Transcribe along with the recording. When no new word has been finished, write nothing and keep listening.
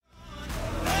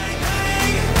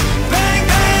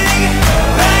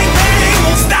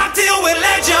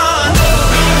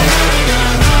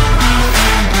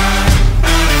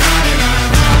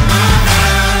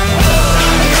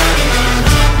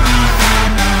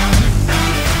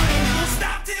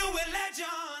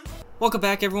Welcome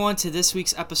back, everyone, to this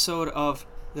week's episode of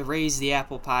the Raise the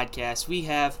Apple podcast. We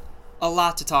have a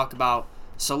lot to talk about,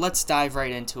 so let's dive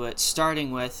right into it,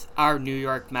 starting with our New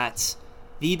York Mets,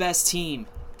 the best team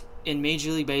in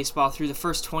Major League Baseball through the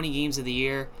first 20 games of the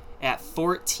year at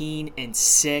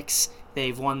 14-6.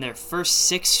 They've won their first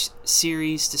 6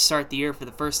 series to start the year for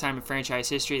the first time in franchise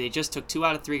history. They just took 2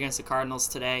 out of 3 against the Cardinals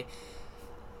today.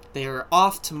 They are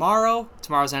off tomorrow.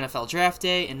 Tomorrow's NFL Draft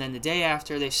Day, and then the day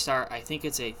after they start, I think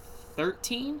it's a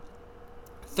 13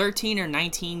 or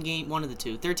 19 game, one of the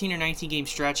two, 13 or 19 game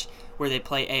stretch where they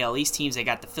play AL East teams. They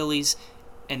got the Phillies,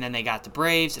 and then they got the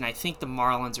Braves, and I think the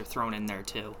Marlins are thrown in there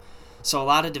too. So a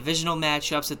lot of divisional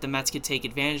matchups that the Mets could take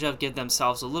advantage of, give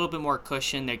themselves a little bit more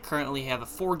cushion. They currently have a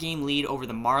 4-game lead over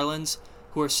the Marlins,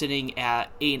 who are sitting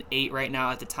at 8-8 right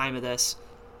now at the time of this.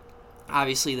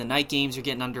 Obviously, the night games are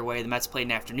getting underway. The Mets played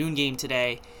an afternoon game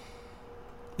today.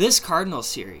 This Cardinals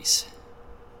series.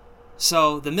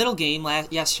 So the middle game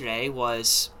yesterday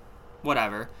was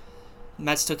whatever.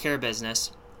 Mets took care of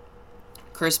business.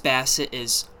 Chris Bassitt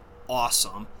is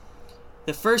awesome.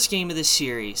 The first game of the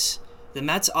series, the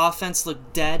Mets offense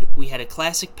looked dead. We had a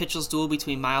classic pitcher's duel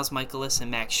between Miles Mikolas and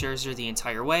Max Scherzer the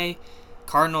entire way.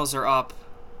 Cardinals are up,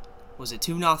 was it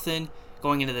 2-0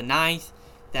 going into the 9th?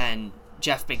 Then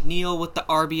Jeff McNeil with the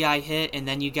RBI hit, and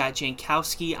then you got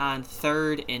Jankowski on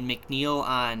third and McNeil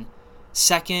on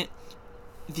second.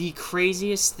 The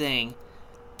craziest thing,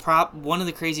 one of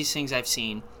the craziest things I've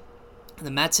seen,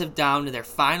 the Mets have down to their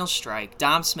final strike.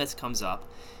 Dom Smith comes up,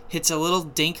 hits a little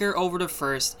dinker over to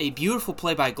first, a beautiful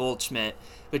play by Goldschmidt,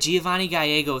 but Giovanni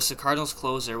Gallegos, the Cardinals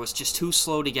closer, was just too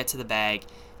slow to get to the bag.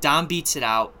 Dom beats it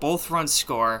out, both runs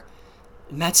score,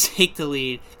 Mets take the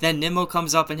lead, then Nimmo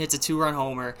comes up and hits a 2-run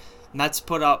homer. Mets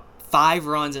put up 5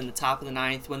 runs in the top of the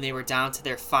 9th when they were down to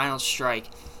their final strike.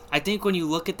 I think when you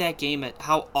look at that game, at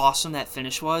how awesome that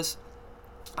finish was,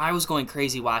 I was going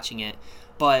crazy watching it.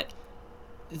 But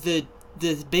the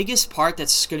biggest part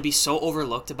that's going to be so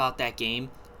overlooked about that game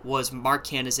was Mark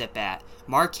Canha's at-bat.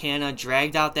 Mark Canha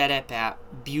dragged out that at-bat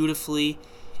beautifully,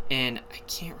 and I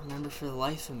can't remember for the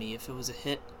life of me if it was a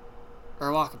hit or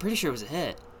a walk. I'm pretty sure it was a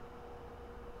hit.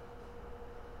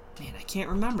 Man, I can't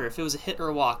remember if it was a hit or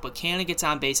a walk, but Canha gets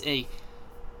on base.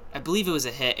 I believe it was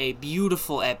a hit, a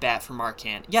beautiful at-bat for Mark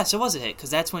Canha. Yes, it was a hit, because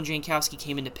that's when Jankowski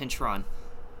came in to pinch run.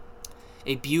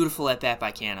 A beautiful at-bat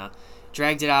by Canha.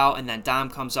 Dragged it out, and then Dom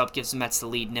comes up, gives the Mets the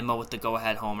lead, Nimmo with the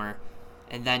go-ahead homer.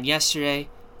 And then yesterday,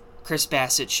 Chris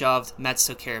Bassitt shoved, Mets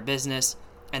took care of business.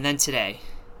 And then today,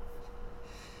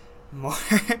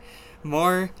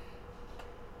 more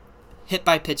hit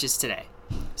by pitches today.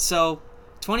 So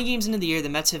 20 games into the year, the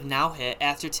Mets have now hit,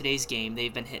 after today's game,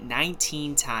 they've been hit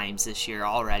 19 times this year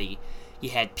already.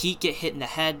 You had Pete get hit in the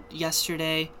head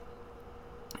yesterday.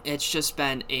 It's just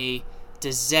been a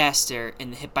disaster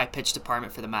in the hit-by-pitch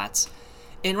department for the Mets.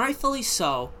 And rightfully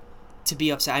so, to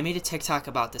be upset. I made a TikTok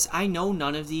about this. I know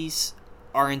none of these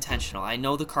are intentional. I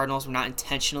know the Cardinals were not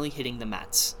intentionally hitting the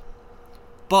Mets.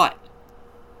 But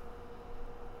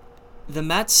the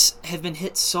Mets have been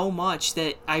hit so much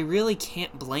that I really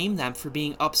can't blame them for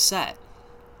being upset.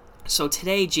 So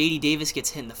today, J.D. Davis gets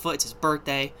hit in the foot. It's his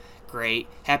birthday. Great.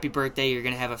 Happy birthday. You're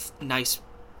going to have a nice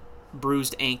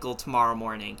bruised ankle tomorrow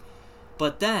morning.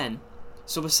 But then,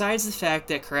 so besides the fact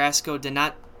that Carrasco did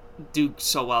not do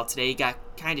so well today, he got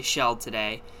kind of shelled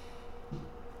today.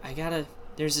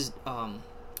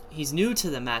 He's new to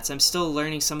the Mets. I'm still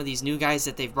learning some of these new guys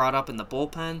that they've brought up in the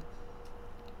bullpen.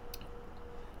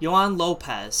 Yohan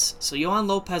Lopez. So Yohan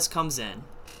Lopez comes in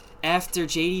after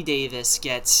J.D. Davis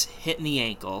gets hit in the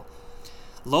ankle.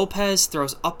 Lopez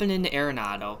throws up and into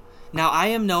Arenado. Now,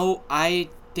 I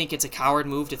think it's a coward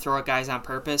move to throw at guys on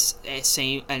purpose.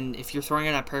 And if you're throwing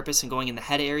it on purpose and going in the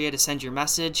head area to send your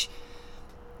message,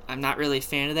 I'm not really a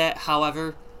fan of that.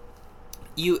 However,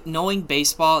 knowing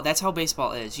baseball, that's how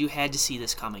baseball is. You had to see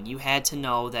this coming. You had to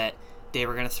know that they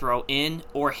were going to throw in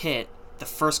or hit the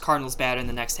first Cardinals batter in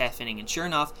the next half inning. And sure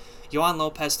enough, Yohan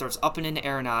Lopez throws up and into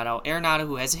Arenado. Arenado,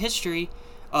 who has a history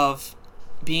of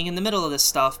being in the middle of this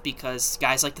stuff because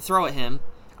guys like to throw at him,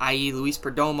 i.e. Luis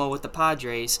Perdomo with the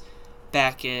Padres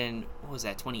back in,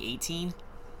 2018?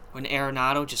 When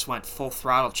Arenado just went full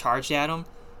throttle, charged at him.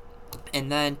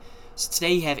 And then, so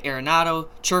today you have Arenado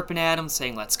chirping at him,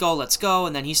 saying, let's go,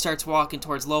 and then he starts walking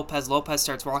towards Lopez. Lopez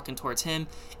starts walking towards him.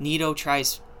 Nito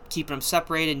tries keeping them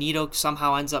separated. Nito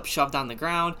somehow ends up shoved on the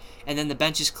ground, and then the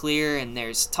bench is clear, and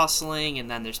there's tussling,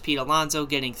 and then there's Pete Alonso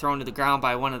getting thrown to the ground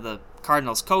by one of the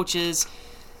Cardinals coaches.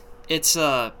 It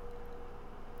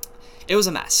was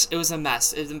a mess. It was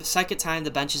the second time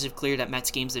the benches have cleared at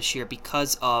Mets games this year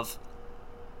because of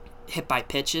hit by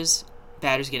pitches,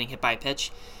 batters getting hit by a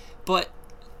pitch. But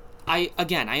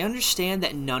I understand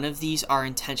that none of these are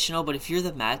intentional, but if you're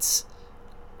the Mets,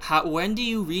 when do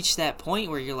you reach that point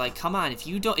where you're like, come on, if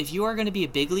you are going to be a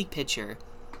big league pitcher,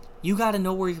 you got to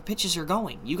know where your pitches are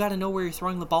going. You got to know where you're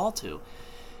throwing the ball to.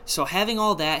 So having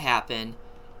all that happen,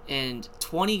 and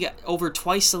over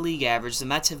twice the league average, the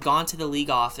Mets have gone to the league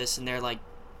office and they're like,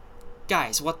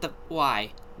 guys,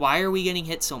 why? Why are we getting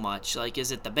hit so much? Like,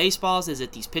 is it the baseballs? Is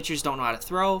it these pitchers don't know how to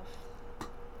throw?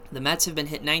 The Mets have been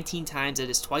hit 19 times. It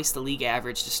is twice the league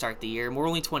average to start the year, and we're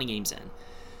only 20 games in.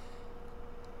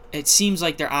 It seems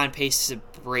like they're on pace to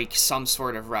break some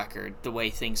sort of record the way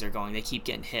things are going. They keep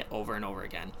getting hit over and over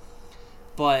again.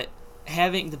 But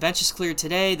having the bench is cleared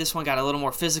today, this one got a little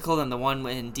more physical than the one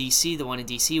in D.C. The one in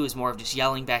D.C. was more of just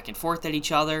yelling back and forth at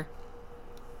each other.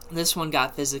 This one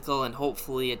got physical, and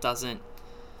hopefully it doesn't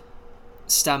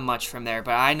stem much from there.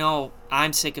 But I know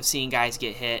I'm sick of seeing guys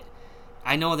get hit.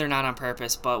 I know they're not on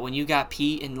purpose, but when you got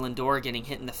Pete and Lindor getting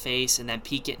hit in the face, and then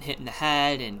Pete getting hit in the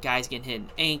head, and guys getting hit in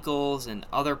ankles and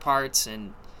other parts,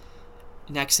 and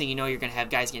next thing you know, you're going to have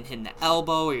guys getting hit in the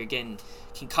elbow, or you're getting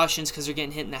concussions because they're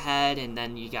getting hit in the head, and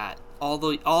then you got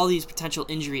all these potential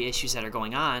injury issues that are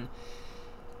going on.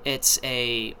 It's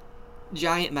a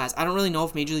giant mess. I don't really know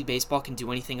if Major League Baseball can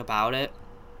do anything about it,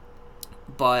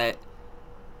 but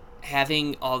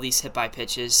having all these hit by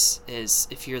pitches is,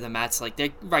 if you're the Mets, like,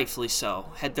 they're rightfully so,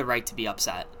 had the right to be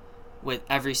upset with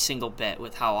every single bit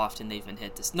with how often they've been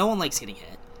hit. No one likes getting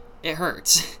hit. It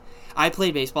hurts. I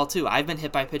play baseball too. I've been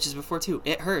hit by pitches before too.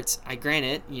 It hurts. I grant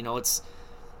it, it's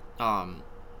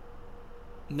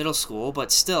middle school,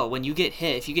 but still, when you get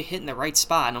hit, if you get hit in the right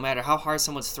spot, no matter how hard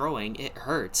someone's throwing, it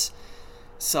hurts.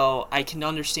 So I can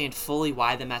understand fully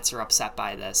why the Mets are upset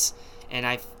by this, and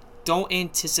I don't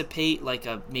anticipate like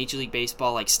a Major League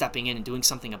Baseball like stepping in and doing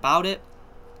something about it,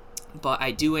 but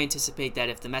I do anticipate that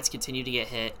if the Mets continue to get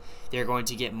hit, they're going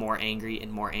to get more angry,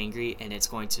 and it's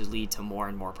going to lead to more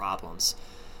and more problems.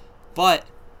 But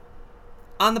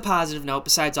on the positive note,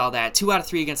 besides all that, 2 out of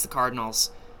 3 against the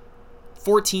Cardinals,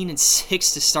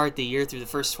 14-6 to start the year through the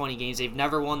first 20 games. They've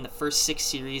never won the first 6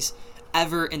 series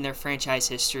ever in their franchise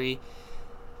history.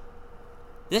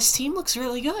 This team looks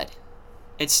really good.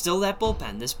 It's still that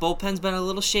bullpen. This bullpen's been a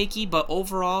little shaky, but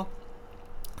overall,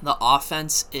 the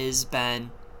offense has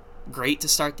been great to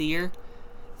start the year.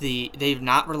 They're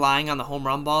not relying on the home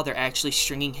run ball. They're actually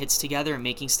stringing hits together and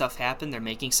making stuff happen. They're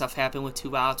making stuff happen with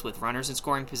 2 outs, with runners in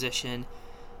scoring position.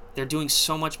 They're doing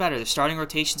so much better. Their starting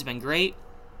rotation's been great.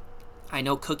 I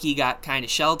know Cookie got kind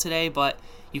of shelled today, but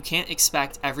you can't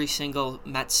expect every single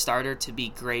Mets starter to be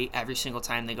great every single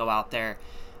time they go out there.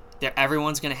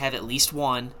 Everyone's going to have at least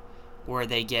one where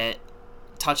they get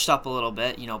touched up a little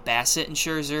bit. Bassett and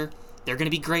Scherzer, they're going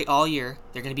to be great all year.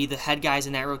 They're going to be the head guys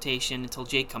in that rotation until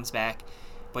Jake comes back.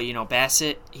 But,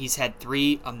 Bassett, he's had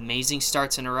 3 amazing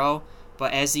starts in a row.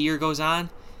 But as the year goes on,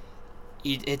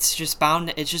 it's just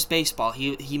baseball.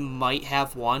 He might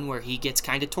have one where he gets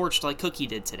kind of torched like Cookie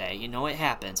did today. It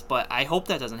happens. But I hope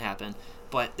that doesn't happen.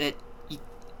 But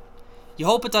you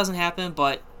hope it doesn't happen,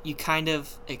 but you kind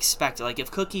of expect it. Like, if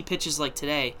Cookie pitches like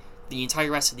today the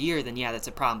entire rest of the year, then yeah, that's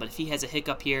a problem. But if he has a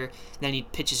hiccup here, then he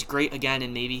pitches great again,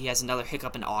 and maybe he has another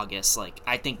hiccup in August, like,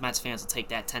 I think Mets fans will take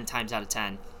that 10 times out of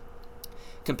 10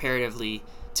 comparatively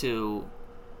to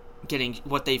getting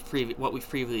what we've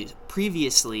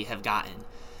previously have gotten.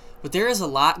 But there is a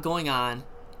lot going on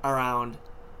around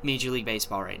Major League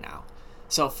Baseball right now.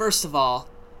 So first of all,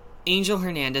 Angel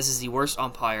Hernandez is the worst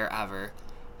umpire ever.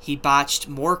 He botched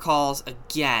more calls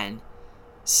again.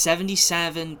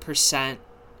 77%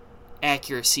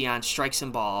 accuracy on strikes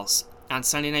and balls on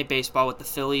Sunday Night Baseball with the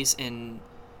Phillies and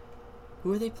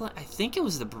who are they playing? I think it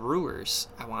was the Brewers,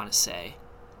 I want to say.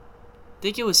 I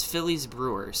think it was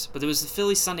Phillies-Brewers, but it was the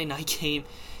Phillies Sunday night game.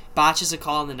 Botches a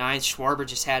call in the 9th. Schwarber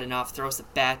just had enough, throws the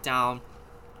bat down,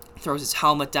 throws his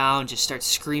helmet down, just starts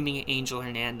screaming at Angel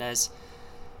Hernandez.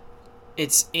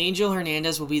 Angel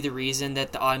Hernandez will be the reason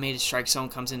that the automated strike zone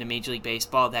comes into Major League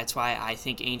Baseball. That's why I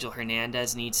think Angel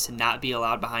Hernandez needs to not be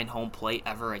allowed behind home plate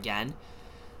ever again.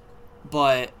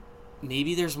 But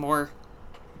maybe there's more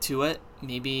to it.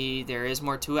 Maybe there is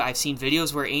more to it. I've seen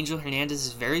videos where Angel Hernandez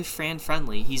is very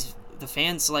fan-friendly. The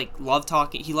fans love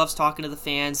talking. He loves talking to the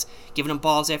fans, giving them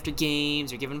balls after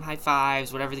games or giving them high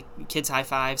fives, whatever the kids high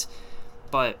fives.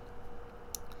 But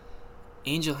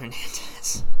Angel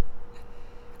Hernandez,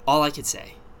 all I could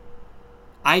say,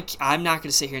 I'm not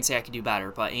going to sit here and say I could do better,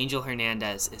 but Angel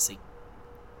Hernandez is a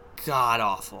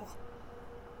god-awful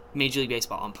Major League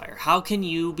Baseball umpire. How can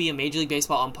you be a Major League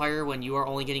Baseball umpire when you are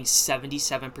only getting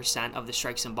 77% of the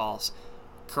strikes and balls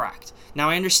correct? Now,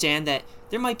 I understand that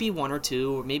there might be 1 or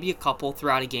 2 or maybe a couple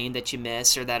throughout a game that you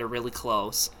miss or that are really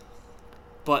close.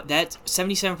 but that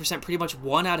 77%, pretty much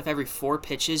 1 out of every 4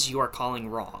 pitches you are calling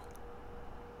wrong.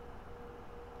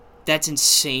 That's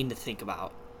insane to think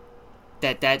about.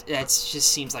 That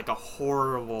just seems like a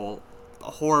horrible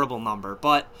number.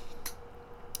 But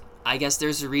I guess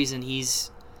there's a reason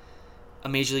he's a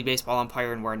Major League Baseball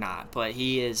umpire and we're not. But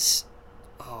he is,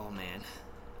 oh man,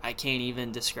 I can't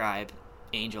even describe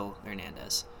Angel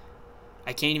Hernandez.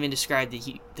 I can't even describe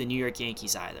the New York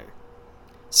Yankees either.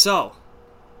 So,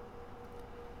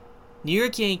 New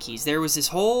York Yankees, there was this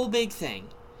whole big thing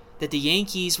that the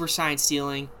Yankees were sign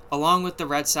stealing along with the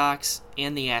Red Sox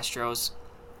and the Astros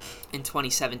in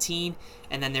 2017,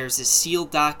 and then there's this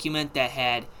sealed document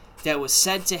that was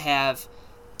said to have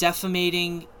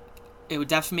it would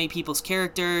defamate people's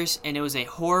characters, and it was a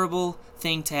horrible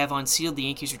thing to have unsealed. The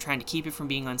Yankees were trying to keep it from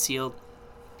being unsealed,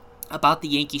 about the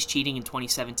Yankees cheating in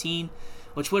 2017,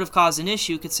 which would have caused an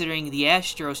issue considering the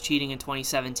Astros cheating in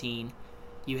 2017.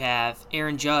 You have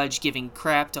Aaron Judge giving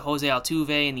crap to Jose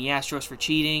Altuve and the Astros for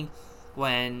cheating,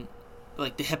 when,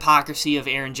 like, the hypocrisy of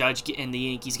Aaron Judge and the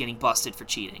Yankees getting busted for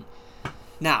cheating.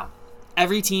 Now,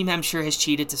 every team, I'm sure, has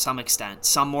cheated to some extent.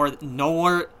 Some more, no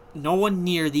one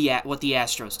near what the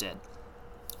Astros did.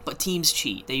 But teams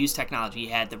cheat. They use technology. You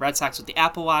had the Red Sox with the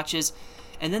Apple Watches,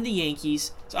 and then the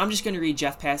Yankees. So I'm just going to read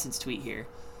Jeff Passan's tweet here.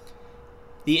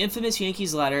 The infamous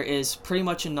Yankees letter is pretty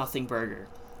much a nothing burger.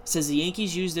 It says the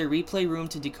Yankees used their replay room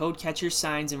to decode catcher's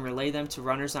signs and relay them to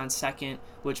runners on second,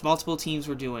 which multiple teams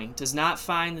were doing. Does not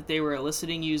find that they were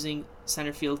eliciting using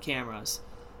center field cameras.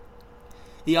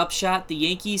 The upshot, the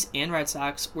Yankees and Red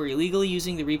Sox were illegally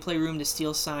using the replay room to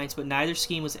steal signs, but neither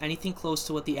scheme was anything close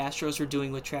to what the Astros were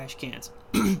doing with trash cans.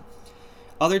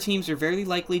 Other teams are very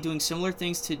likely doing similar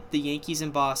things to the Yankees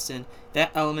in Boston.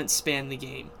 That element spanned the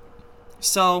game.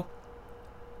 So,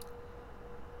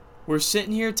 we're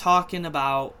sitting here talking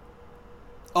about,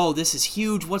 oh, this is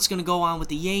huge, what's going to go on with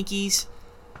the Yankees?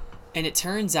 And it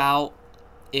turns out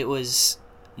it was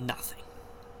nothing.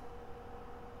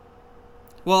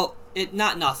 Well,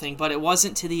 not nothing, but it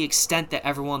wasn't to the extent that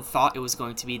everyone thought it was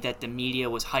going to be, that the media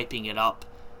was hyping it up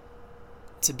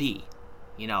to be.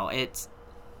 You know,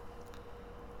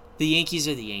 the Yankees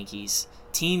are the Yankees.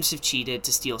 Teams have cheated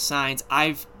to steal signs.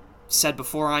 I've said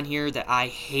before on here that I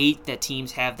hate that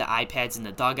teams have the iPads in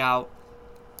the dugout.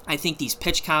 I think these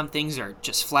PitchCom things are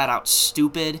just flat out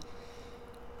stupid.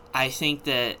 I think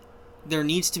that there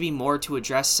needs to be more to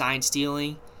address sign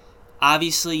stealing.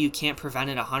 Obviously, you can't prevent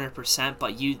it 100%,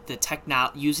 but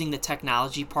using the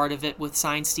technology part of it with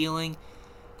sign stealing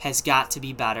has got to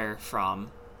be better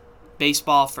from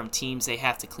baseball, from teams. They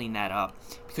have to clean that up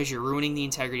because you're ruining the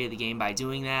integrity of the game by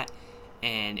doing that,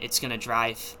 and it's going to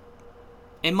drive...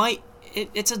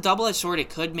 It's a double-edged sword.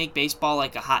 It could make baseball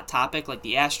like a hot topic, like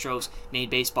the Astros made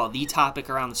baseball the topic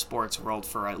around the sports world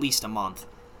for at least a month.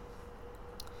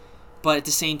 But at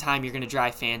the same time, you're going to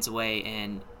drive fans away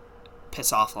and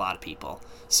piss off a lot of people.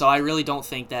 So I really do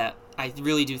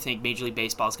think Major League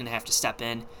Baseball is going to have to step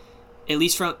in. At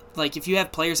least from, like, if you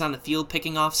have players on the field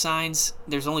picking off signs,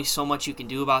 there's only so much you can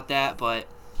do about that, but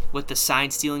with the sign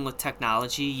stealing with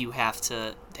technology, they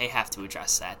have to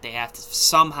address that. They have to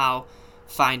somehow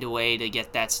find a way to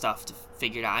get that stuff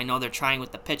figured out. I know they're trying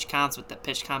with the pitch counts, but the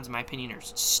pitch counts, in my opinion, are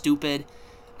stupid.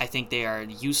 I think they are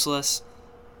useless.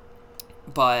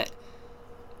 But,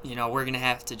 you know, we're going to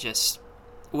have to just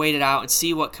wait it out and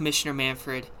see what Commissioner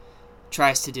Manfred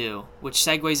tries to do, which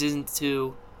segues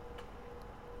into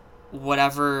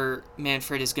whatever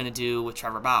Manfred is going to do with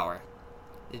Trevor Bauer.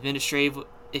 Administrative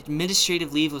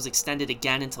leave was extended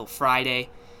again until Friday.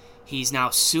 He's now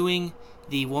suing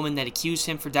the woman that accused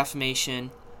him for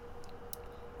defamation.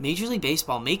 Major League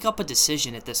Baseball, make up a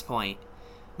decision at this point.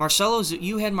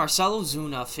 You had Marcelo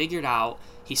Zuna figured out.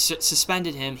 He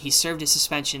suspended him. He served his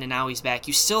suspension, and now he's back.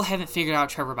 You still haven't figured out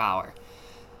Trevor Bauer.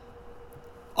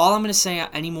 All I'm going to say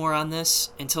anymore on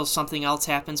this, until something else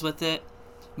happens with it,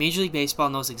 Major League Baseball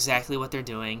knows exactly what they're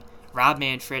doing. Rob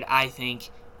Manfred, I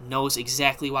think, knows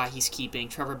exactly why he's keeping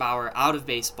Trevor Bauer out of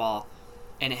baseball,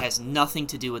 and it has nothing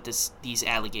to do with these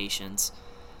allegations.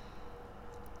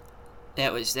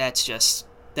 That's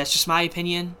just my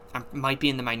opinion. I might be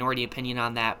in the minority opinion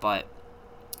on that, but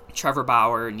Trevor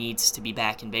Bauer needs to be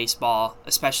back in baseball,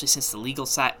 especially since the legal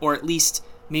side, or at least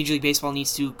Major League Baseball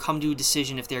needs to come to a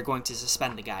decision if they're going to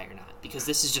suspend the guy or not, because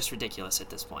this is just ridiculous at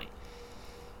this point.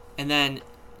 And then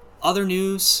other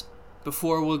news,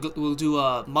 before we'll do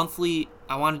a monthly,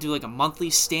 I want to do like a monthly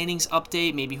standings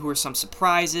update, maybe who are some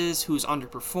surprises, who's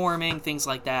underperforming, things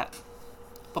like that.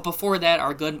 But before that,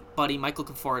 our good buddy Michael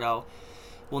Conforto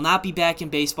will not be back in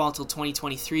baseball until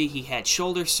 2023. He had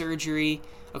shoulder surgery,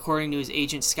 according to his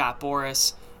agent Scott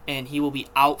Boras. and he will be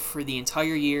out for the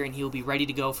entire year, and he will be ready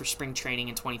to go for spring training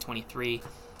in 2023.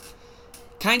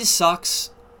 Kind of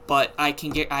sucks, but I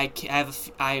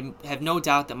have no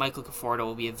doubt that Michael Conforto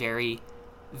will be a very,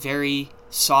 very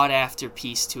sought-after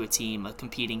piece to a team, a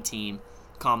competing team,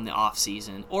 come the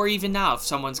off-season. Or even now, if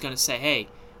someone's going to say, hey,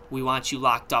 we want you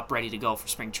locked up, ready to go for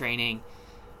spring training,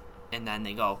 and then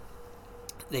they go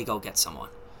get someone.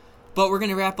 But we're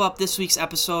going to wrap up this week's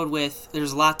episode with,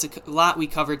 there's a lot we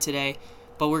covered today,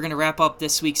 but we're going to wrap up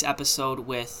this week's episode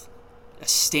with a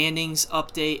standings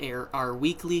update, or our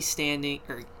weekly.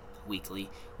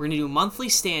 We're going to do monthly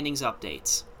standings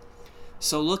updates.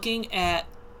 So looking at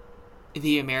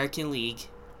the American League,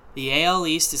 the AL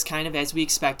East is kind of as we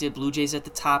expected. Blue Jays at the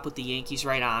top with the Yankees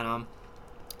right on them.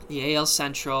 The AL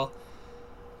Central,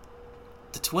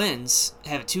 the Twins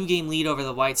have a 2-game lead over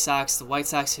the White Sox. The White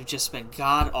Sox have just been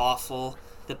god-awful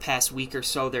the past week or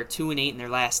so. They're 2-8 in their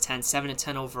last 10,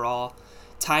 7-10 overall.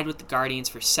 Tied with the Guardians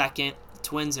for second. The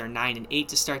Twins are 9-8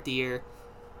 to start the year.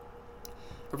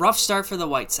 A rough start for the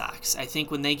White Sox. I think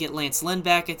when they get Lance Lynn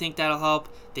back, I think that'll help.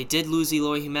 They did lose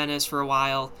Eloy Jimenez for a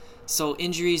while. So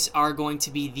injuries are going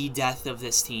to be the death of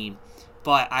this team.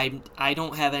 But I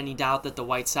don't have any doubt that the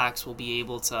White Sox will be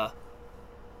able to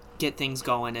get things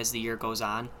going as the year goes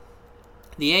on.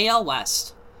 The AL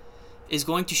West is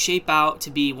going to shape out to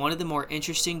be one of the more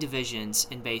interesting divisions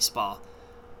in baseball.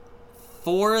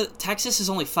 Texas is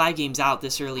only 5 games out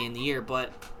this early in the year,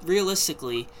 but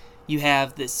realistically, you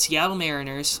have the Seattle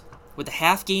Mariners with a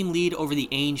half-game lead over the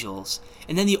Angels,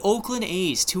 and then the Oakland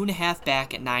A's 2.5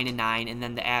 back at 9-9, and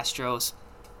then the Astros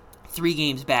 3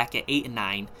 games back at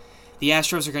 8-9. The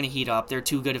Astros are going to heat up. They're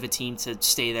too good of a team to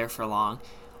stay there for long.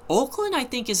 Oakland, I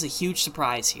think, is a huge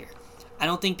surprise here. I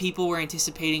don't think people were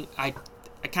anticipating.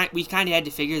 We kind of had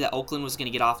to figure that Oakland was going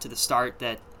to get off to the start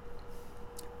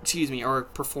or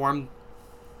perform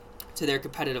to their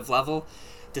competitive level,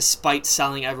 despite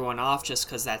selling everyone off, just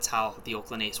because that's how the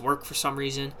Oakland A's work for some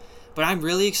reason. But I'm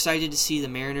really excited to see the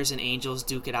Mariners and Angels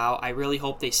duke it out. I really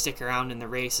hope they stick around in the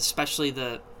race, especially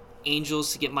the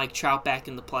Angels to get Mike Trout back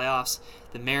in the playoffs.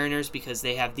 The Mariners, because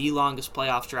they have the longest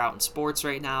playoff drought in sports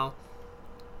right now.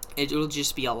 It'll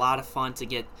just be a lot of fun to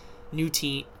get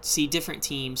see different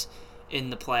teams in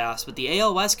the playoffs. But the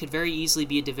AL West could very easily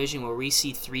be a division where we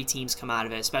see 3 teams come out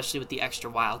of it, especially with the extra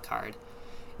wild card.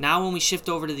 Now when we shift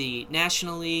over to the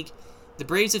National League, the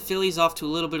Braves and Phillies off to a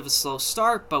little bit of a slow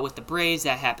start, but with the Braves,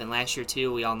 that happened last year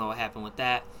too. We all know what happened with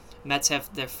that. Mets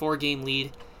have their 4-game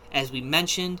lead. As we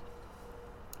mentioned,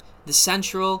 the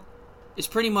Central is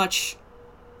pretty much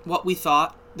what we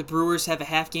thought. The Brewers have a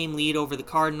half-game lead over the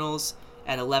Cardinals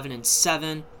at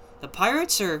 11-7. The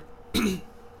Pirates are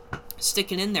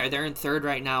sticking in there. They're in third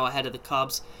right now ahead of the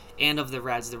Cubs and of the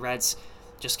Reds. The Reds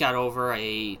just got over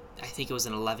I think it was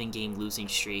an 11-game losing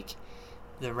streak.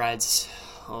 The Reds,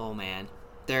 oh man.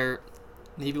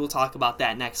 Maybe we'll talk about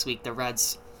that next week. The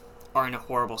Reds are in a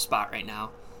horrible spot right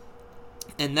now.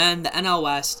 And then the NL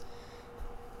West,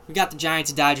 we got the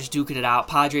Giants and Dodgers duking it out.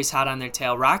 Padres hot on their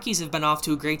tail. Rockies have been off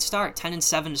to a great start,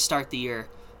 10-7 to start the year.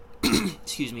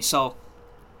 Excuse me. So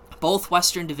both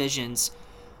Western divisions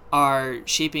are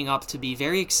shaping up to be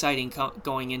very exciting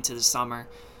going into the summer.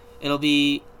 It'll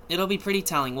be pretty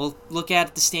telling. We'll look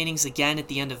at the standings again at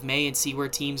the end of May and see where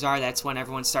teams are. That's when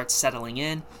everyone starts settling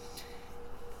in.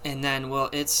 And then,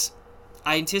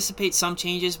 I anticipate some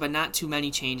changes, but not too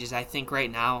many changes. I think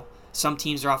right now some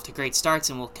teams are off to great starts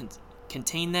and will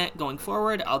contain that going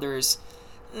forward. Others,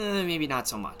 maybe not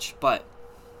so much. But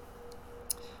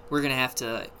we're gonna have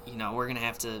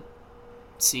to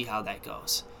see how that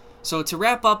goes. So to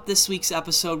wrap up this week's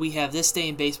episode, we have This Day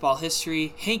in Baseball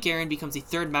History. Hank Aaron becomes the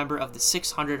 3rd member of the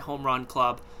 600 Home Run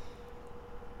Club.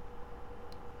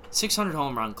 600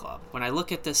 Home Run Club. When I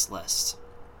look at this list,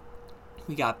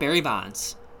 we got Barry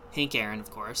Bonds, Hank Aaron, of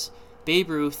course, Babe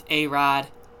Ruth, A-Rod,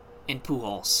 and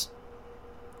Pujols.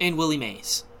 And Willie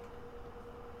Mays.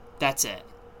 That's it.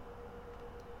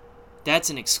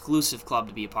 That's an exclusive club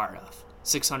to be a part of.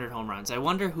 600 home runs. I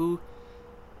wonder who...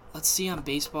 Let's see on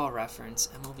Baseball Reference,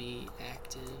 MLB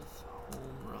active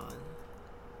home run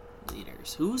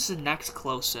leaders. Who's the next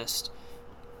closest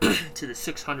to the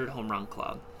 600 home run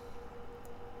club?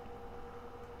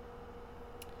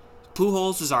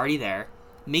 Pujols is already there.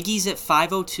 Miggy's at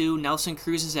 502. Nelson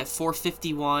Cruz is at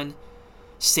 451.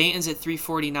 Stanton's at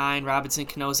 349. Robinson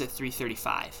Cano's at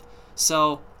 335.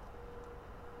 So,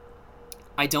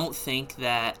 I don't think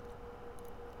that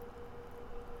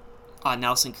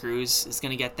Nelson Cruz is going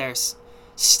to get there.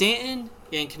 Stanton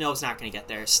and Cano's not going to get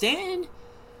there. Stanton,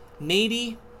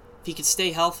 maybe, if he could stay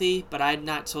healthy, but I'm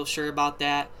not so sure about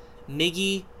that.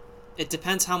 Miggy, it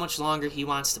depends how much longer he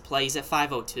wants to play. He's at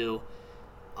 502.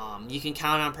 You can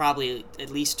count on probably at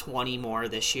least 20 more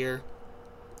this year.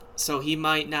 So he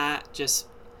might not just...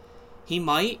 He's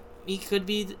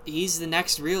the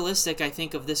next realistic, I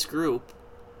think, of this group.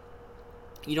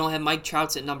 You don't have Mike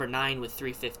Trout's at number 9 with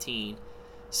 315.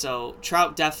 So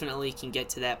Trout definitely can get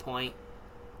to that point.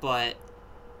 But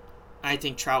I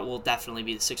think Trout will definitely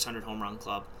be the 600 home run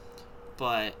club.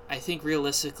 But I think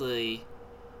realistically,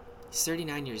 he's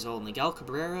 39 years old. Miguel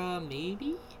Cabrera,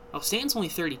 maybe? Oh, Stanton's only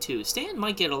 32. Stanton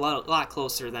might get a lot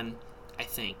closer than I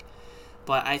think.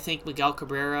 But I think Miguel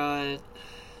Cabrera,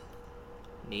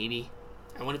 maybe.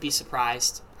 I wouldn't be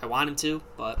surprised. I want him to,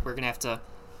 but we're going to have to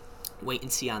wait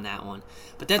and see on that one.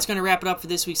 But that's going to wrap it up for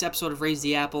this week's episode of Raise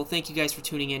the Apple. Thank you guys for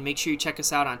tuning in. Make sure you check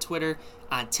us out on Twitter,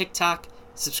 on TikTok,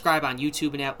 subscribe on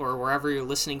YouTube and or wherever you're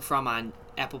listening from on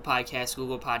Apple Podcasts,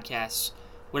 Google Podcasts,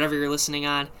 whatever you're listening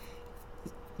on.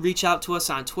 Reach out to us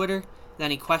on Twitter with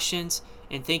any questions.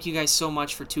 And thank you guys so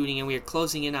much for tuning in. We are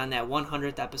closing in on that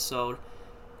 100th episode.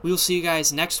 We will see you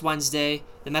guys next Wednesday.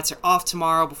 The Mets are off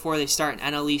tomorrow before they start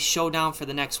an NL East showdown for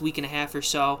the next week and a half or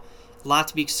so. A lot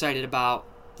to be excited about.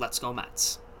 Let's go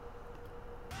Mets.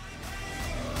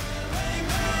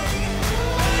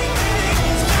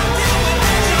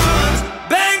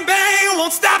 Bang, bang,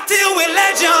 won't stop till we're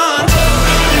legends.